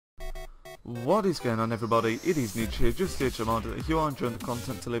What is going on, everybody? It is Nidge here, just here to remind you that if you are enjoying the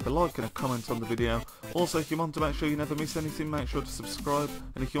content, to leave a like and a comment on the video. Also, if you want to make sure you never miss anything, make sure to subscribe.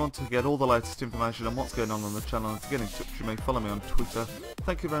 And if you want to get all the latest information on what's going on the channel and to get in touch with me, follow me on Twitter.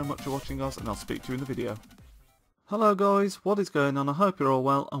 Thank you very much for watching, guys, and I'll speak to you in the video. Hello guys, what is going on? I hope you're all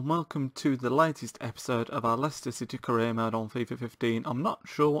well, and welcome to the latest episode of our Leicester City career mode on FIFA 15. I'm not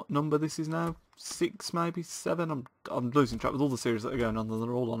sure what number this is now, 6 maybe, 7, I'm losing track with all the series that are going on, and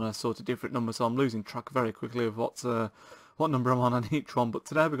they're all on a sort of different number, so I'm losing track very quickly of what number I'm on each one. But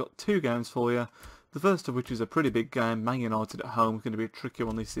today we've got 2 games for you, the first of which is a pretty big game, Man United at home. It's going to be a tricky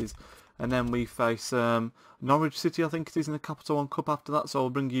one, this is. And then we face Norwich City, I think it is, in the Capital One Cup after that, so I'll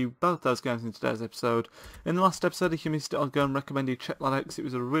bring you both those games in today's episode. In the last episode, if you missed it, I'll go and recommend you check that out, because it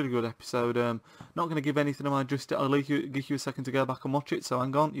was a really good episode. Not going to give anything away just yet. I'll give you a second to go back and watch it, so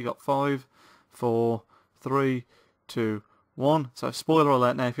hang on. You got 5, 4, 3, 2, 1. So spoiler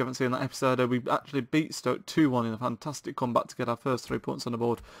alert now if you haven't seen that episode. We actually beat Stoke 2-1 in a fantastic comeback to get our first 3 points on the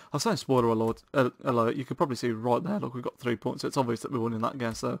board. I'll say spoiler alert, you can probably see right there, look, we've got 3 points, so it's obvious that we won in that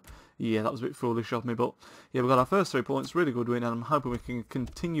game, so yeah, that was a bit foolish of me, but yeah, we got our first 3 points, really good win, and I'm hoping we can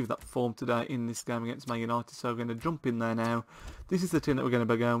continue that form today in this game against Man United. So we're going to jump in there now. This is the team that we're going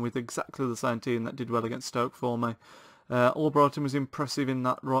to be going with, exactly the same team that did well against Stoke for me. Albrighton was impressive in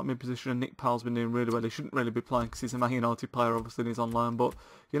that right mid position, and Nick Powell's been doing really well. He shouldn't really be playing because he's a Man United player, obviously, and he's on loan, but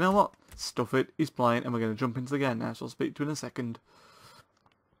you know what? Stuff it, he's playing, and we're going to jump into the game now, so I'll speak to you in a second.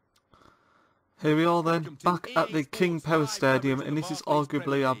 Here we are then, back at the King Power Stadium, and this is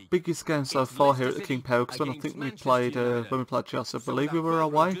arguably our biggest game so far here at the King Power, because when I think we played, Chelsea, I believe we were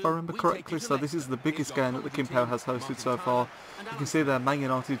away, if I remember correctly, so this is the biggest game that the King Power has hosted so far. You can see there, Man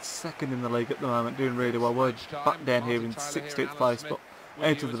United second in the league at the moment, doing really well. We're back down here in 16th place, but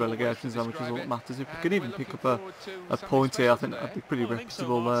out of the relegation zone, which is all that matters. If we can even pick up a point here, I think that'd be pretty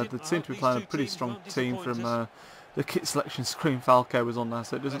reputable. They seem to be playing a pretty strong team from the kit selection screen. Falco was on there,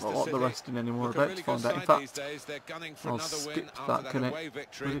 so it doesn't look like the resting anymore. We're about to find out. In fact, I'll skip that. Can it?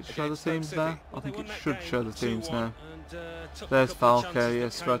 Will it show the teams now? I think it should show the teams now. There's Falco, yeah,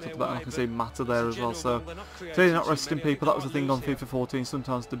 straight up the back, and I can see Mata there as well. So clearly not resting people. That was the thing on FIFA 14.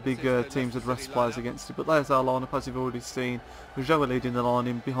 Sometimes the big teams would rest players against it. But there's our lineup, as you've already seen. With Joa leading the line,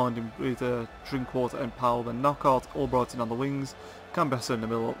 in behind him with Drinkwater and Powell, then Knockout, Albrighton on the wings. Cambesso in the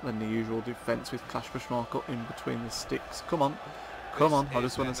middle, then the usual defence with Clash Schmeichel in between the sticks. Come on, come on, I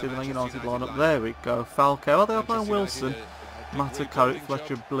just want to see the Man United lineup. There we go, Falco, oh, they are playing Wilson, Mata, Carrick,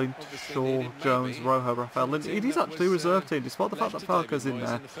 Fletcher, Blint, Shaw, Jones, Rojo, Raphael. It is actually a reserve team, despite the fact that Falco's in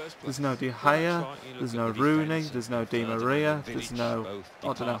there. There's no De Gea, there's no Rooney, there's no Di Maria, there's no,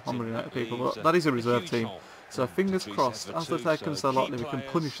 I don't know, I'm running out of people, but that is a reserve team. So fingers crossed, as they've taken so lightly, we can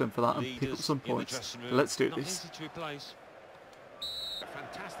punish them for that and pick up some points. Let's do this.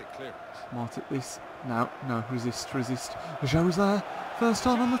 Might at this. No, resist. Joa's there. First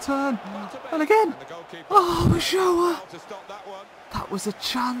time on the turn. And again. Oh, Joa. That was a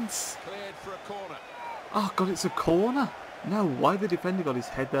chance. Oh, God, it's a corner. No way the defender got his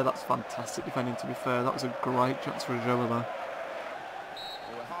head there. That's fantastic defending, to be fair. That was a great chance for Joa, though.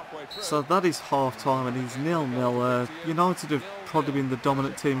 So that is half time, and he's 0-0. United have probably been the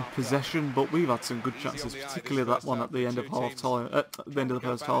dominant team in possession, but we've had some good chances, particularly that one at the end of half time, at the end of the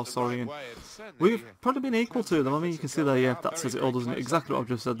first half, sorry. And we've probably been equal to them. I mean, you can see there, yeah, that says it all, doesn't it? Exactly what I've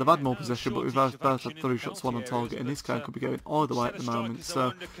just said. They've had more possession, but we've both had 3 shots, 1 on target, and this game could be going either way at the moment.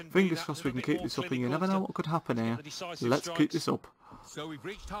 So fingers crossed we can keep this up, and you never know what could happen here. Let's keep this up. So we've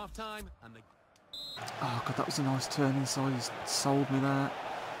reached half time, and oh God, that was a nice turn inside. He's sold me there.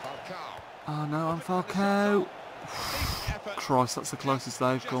 Oh no, I'm Falco. Christ, that's the closest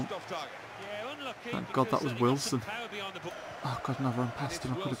they've come. Thank God that was Wilson. Oh God, never run past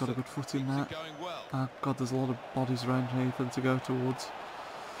him. I could have got a good foot in there. Oh God, there's a lot of bodies around here for them to go towards.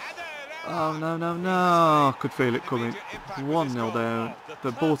 Oh no. I could feel it coming. 1-0 down.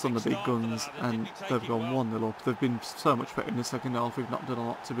 They're both on the big guns, and they've gone 1-0 up. They've been so much better in the second half. We've not done a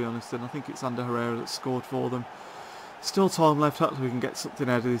lot, to be honest, and I think it's Ander Herrera that scored for them. Still time left, hopefully we can get something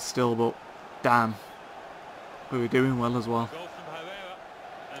out of this still, but damn, we were doing well as well.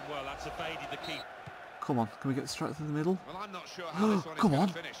 Come on, can we get straight through the middle? Oh, come on,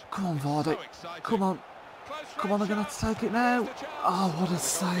 Vardy, come on, they're going to have to take it now. Oh, what a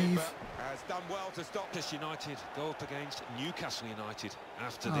save. Has done well to stop this United go up against Newcastle United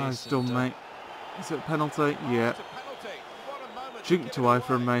after this. Oh, it's done, mate. Is it a penalty? Yeah. Jinked away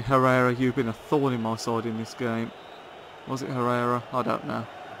from me. Herrera, you've been a thorn in my side in this game. Was it Herrera? I don't know.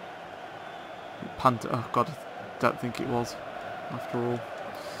 Oh God, I don't think it was, after all.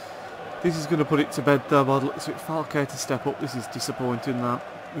 This is going to put it to bed though, by the looks of it. Falco to step up. This is disappointing, that.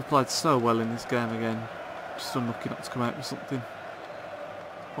 we've played so well in this game again. Just unlucky not to come out with something.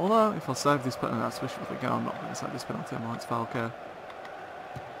 Although, if I save this penalty, that's wishful thinking. I'm not going to save this penalty, I might Falco.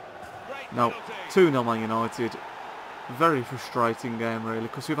 No, 2-0 Man United. Very frustrating game, really,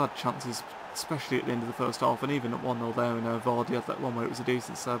 because we've had chances, especially at the end of the first half, and even at 1-0 there, we know Vardy had that one where it was a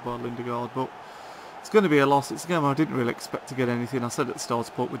decent save by Lindegaard, but it's going to be a loss. It's a game I didn't really expect to get anything. I said at the start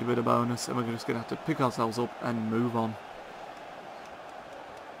to put with a bit of bonus, and we're just going to have to pick ourselves up and move on.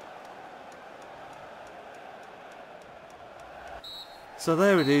 So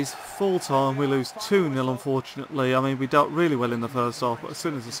there it is, full time. We lose 2-0 unfortunately. I mean, we dealt really well in the first half, but as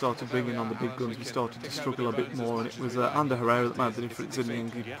soon as we started bringing on the big guns, we started to struggle a bit more, and it was Ander Herrera that made the difference in the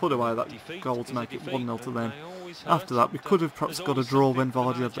end. He put away that goal to make it 1-0 to them. After that, we could have perhaps got a draw when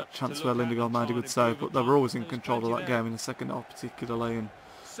Vardy had that chance where Lindegaard made a good save, but they were always in control of that game in the second half particularly, and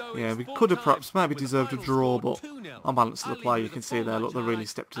yeah, we could have perhaps maybe deserved a draw, but on balance of the play, you can see there, look, they really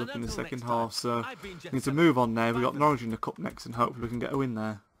stepped it up in the second half, so we need to move on now. We've got Norwich in the Cup next, and hopefully we can get a win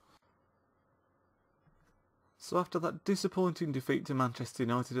there. So after that disappointing defeat to Manchester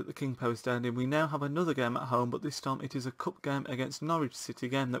United at the King Power Stadium, we now have another game at home, but this time it is a cup game against Norwich City,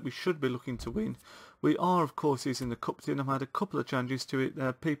 game that we should be looking to win. We are, of course, using the cup team. I've had a couple of changes to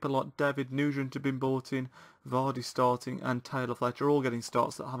it. People like David Nugent have been brought in, Vardy starting, and Taylor Fletcher all getting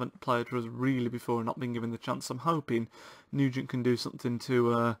starts that haven't played for us really before and not been given the chance. I'm hoping Nugent can do something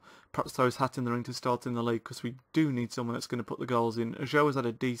to perhaps throw his hat in the ring to start in the league, because we do need someone that's going to put the goals in. Ajo has had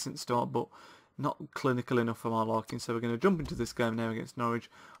a decent start, but not clinical enough for my liking, so we're going to jump into this game now against Norwich,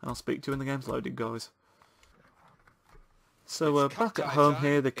 and I'll speak to you when the game's loaded, guys. So we're back at home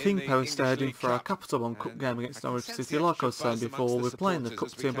here, the King Power Stadium, for our Capital One Cup game against Norwich City. Like I was saying before, we're playing the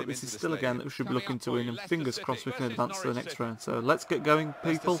cup team, but this is still a game that we should be looking to win, and fingers crossed we can advance to the next round. So let's get going,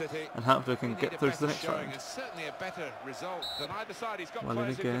 people, and hopefully we can get through to the next round. Well, in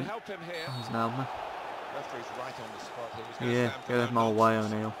again. Oh, he's nailed me. Yeah, get out of my way,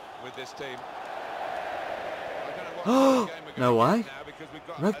 O'Neill. Oh, no way.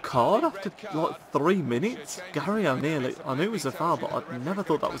 Red card after like 3 minutes? Gary O'Neill, I knew it was a foul, but I never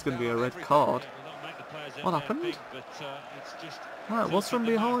thought that was going to be a red card. What happened? Oh, it was from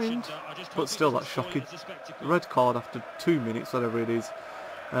behind, but still that's shocking. Red card after 2 minutes, whatever it is.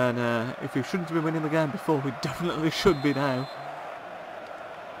 And if we shouldn't have been winning the game before, we definitely should be now.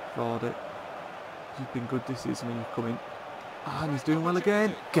 Vardy, you've been good this season when you've come in. Ah, and he's doing well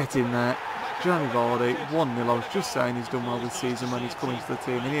again. Get in there. Jamie Vardy, 1-0. I was just saying he's done well this season when he's coming to the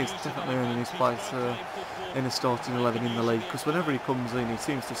team, and he is definitely earning his place in the starting 11 in the league, because whenever he comes in he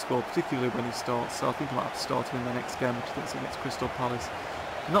seems to score, particularly when he starts, so I think I might have to start him in the next game, which I think is against Crystal Palace.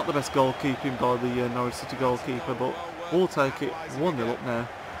 Not the best goalkeeping by the Norwich City goalkeeper, but we'll take it. 1-0 up now.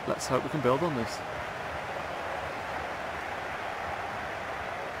 Let's hope we can build on this.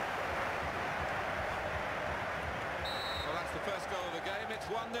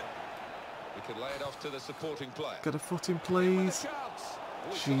 Lay it off to the supporting player. Get a foot in, please.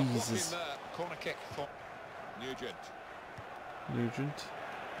 Jesus. Corner kick for Nugent.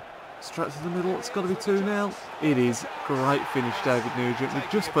 Straight to the middle. It's got to be 2-0. It is. Great finish, David Nugent. We've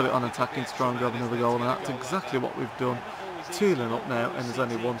just put it on attacking to try and grab another goal, and that's exactly what we've done. 2-0 up now, and there's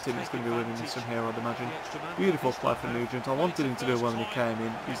only one team that's going to be winning this from here, I'd imagine. Beautiful play from Nugent. I wanted him to do well when he came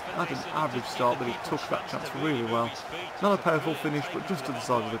in. He's had an average start, but he took that chance really well. Not a powerful finish, but just to the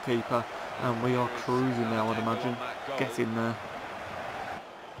side of the keeper. And we are cruising now, I'd imagine. Get in there.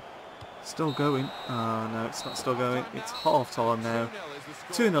 Still going. Oh, no, it's not still going. It's half-time now.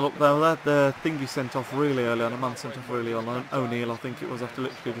 2-0 up though. They had the thingy sent off really early on. A man sent off really early on. O'Neill, I think it was, after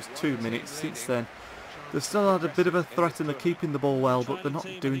literally just 2 minutes. Since then, they've still had a bit of a threat and they're keeping the ball well, but they're not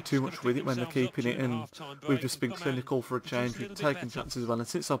doing too much with it when they're keeping it, and we've just been clinical for a change. We've taken chances well, and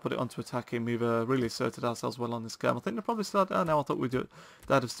since I put it onto attacking, we've really asserted ourselves well on this game. I think they probably still had, oh no, I thought they'd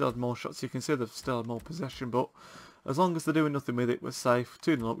have still had more shots. You can see they've still had more possession, but as long as they're doing nothing with it, we're safe.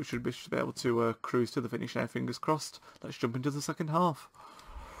 2-0 up, we should be able to cruise to the finish now, fingers crossed. Let's jump into the second half.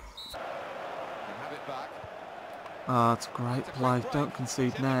 Ah, it's a great play. Don't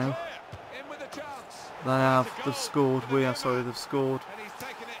concede now. They've scored. They've scored.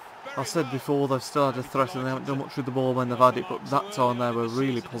 I said before, they've still had a threat and they haven't done much with the ball when they've had it, but that time they were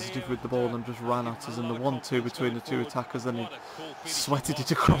really positive with the ball and just ran at us, and the 1-2 between the two attackers, and he sweated it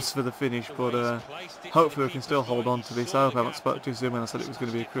across for the finish, but hopefully we can still hold on to this. I hope I haven't spoken too soon when I said it was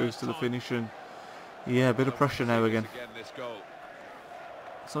going to be a cruise to the finish, and yeah, a bit of pressure now again.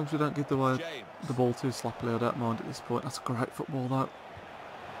 As long as we don't give the ball too sloppily, I don't mind at this point. That's great football though.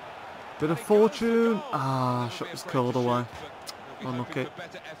 Bit of fortune. Ah, shot was curled away. Unlucky.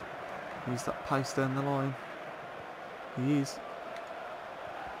 He's that pace down the line. He is.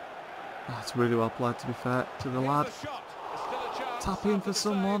 That's really well played, to be fair, to the lad. Tap in for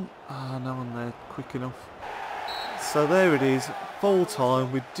someone. Ah, no one there quick enough. So there it is, full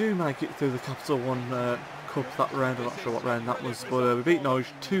time. We do make it through the Capital One Cup that round. I'm not sure what round that was, but we beat Norwich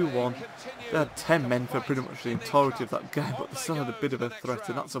 2-1. They had 10 men for pretty much the entirety of that game, but they still had a bit of a threat,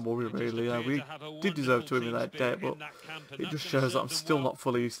 and that's a worry really. We did deserve to win in that day, but it just shows that I'm still not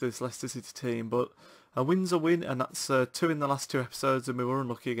fully used to this Leicester City team. But a win's a win, and that's 2 in the last 2 episodes, and we were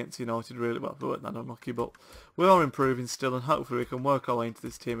unlucky against United really. Well, we weren't that unlucky, but we are improving still, and hopefully we can work our way into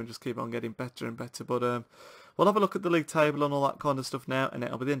this team and just keep on getting better and better. But we'll have a look at the league table and all that kind of stuff now, and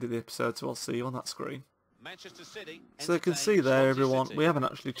it'll be the end of the episode, so I'll see you on that screen. So you can see there, everyone, we haven't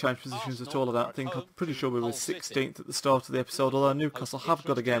actually changed positions at all, I don't think. I'm pretty sure we were 16th at the start of the episode, although Newcastle have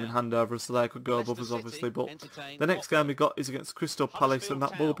got a game in hand over us, so they could go above us, obviously. But the next game we got is against Crystal Palace, and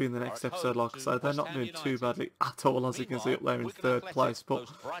that will be in the next episode, like I said. They're not doing too badly at all, as you can see up there in 3rd place. But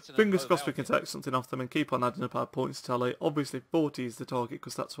fingers crossed we can take something off them and keep on adding up our points tally. Obviously, 40 is the target,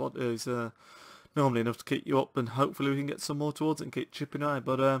 because that's what is normally enough to keep you up, and hopefully we can get some more towards it and keep chipping away.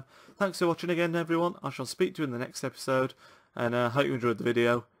 But thanks for watching again, everyone. I shall speak to you in the next episode, and I hope you enjoyed the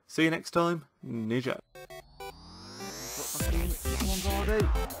video. See you next time. Nidge.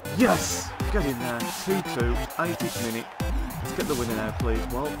 Yes! Get in there. 2-2, 80th minute. Let's get the winner now, please.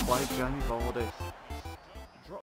 Well played, Jamie Vardy.